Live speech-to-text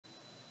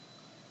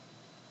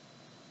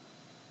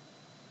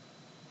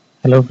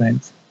Hello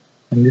friends,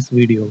 in this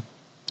video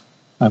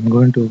I'm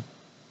going to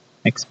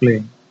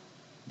explain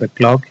the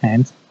clock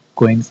hands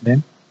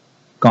coincidence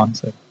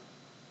concept.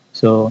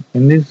 So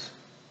in this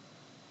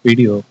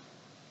video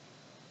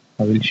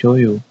I will show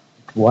you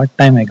at what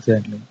time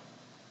exactly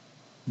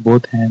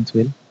both hands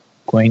will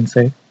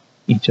coincide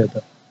each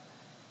other.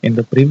 In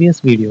the previous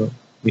video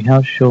we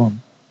have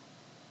seen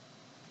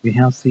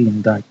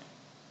that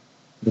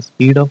the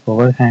speed of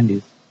our hand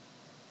is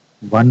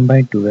 1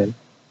 by 12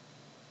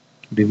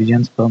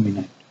 divisions per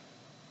minute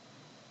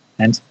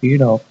and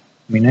speed of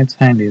minute's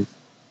hand is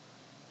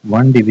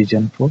 1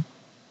 division for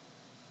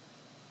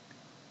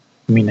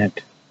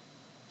minute.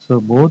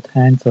 So both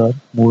hands are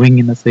moving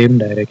in the same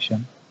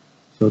direction.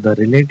 So the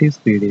relative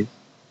speed is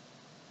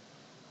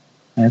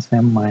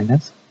Sm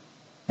minus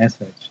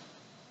Sh,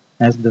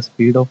 as the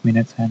speed of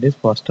minute's hand is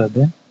faster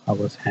than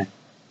hour's hand.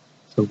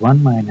 So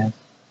 1 minus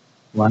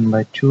 1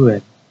 by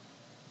 12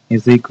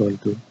 is equal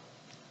to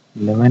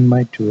 11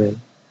 by 12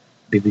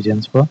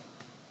 divisions per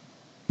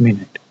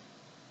minute.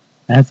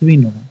 As we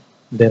know,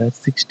 there are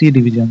 60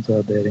 divisions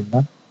are there in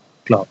the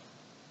clock.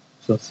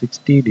 So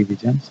 60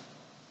 divisions.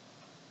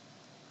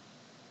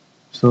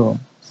 So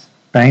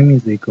time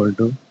is equal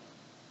to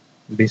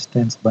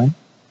distance by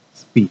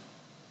speed.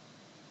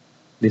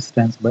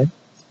 Distance by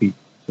speed.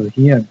 So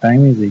here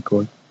time is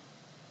equal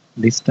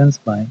distance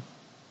by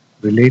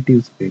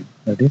relative speed,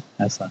 that is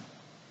SR.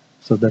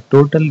 So the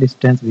total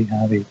distance we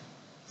have is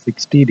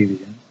 60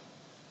 divisions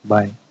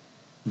by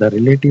the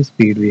relative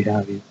speed we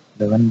have is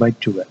 11 by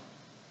 12.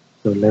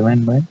 So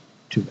 11 by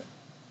 12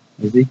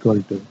 is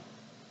equal to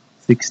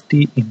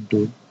 60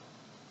 into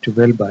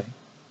 12 by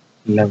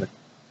 11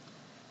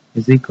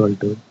 is equal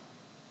to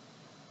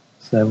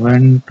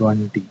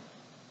 720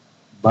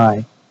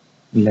 by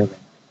 11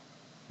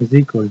 is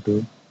equal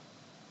to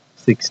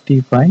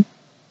 65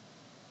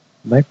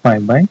 by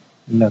 5 by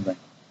 11.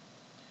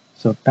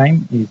 So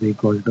time is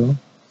equal to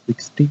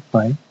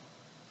 65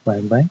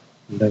 5 by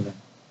 11.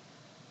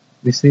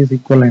 This is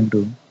equivalent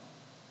to,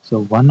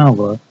 so 1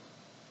 hour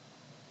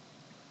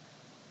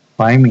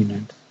 5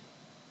 minutes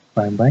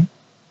 5 by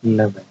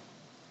 11.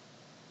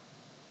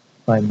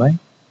 5 by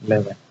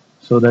 11.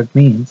 So that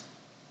means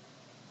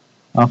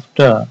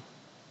after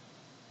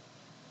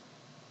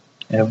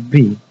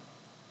every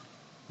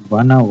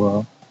 1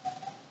 hour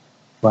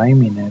 5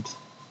 minutes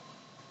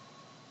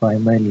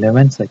 5 by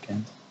 11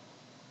 seconds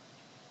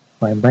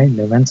 5 by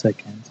 11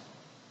 seconds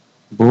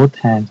both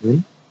hands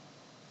will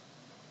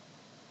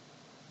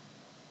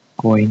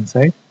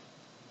coincide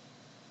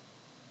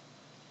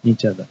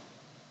each other.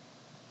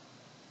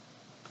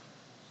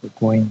 So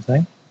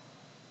coincide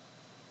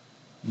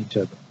each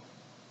other.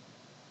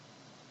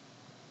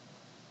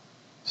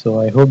 So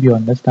I hope you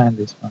understand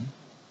this one.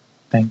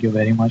 Thank you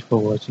very much for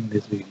watching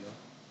this video.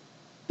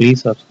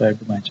 Please subscribe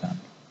to my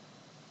channel.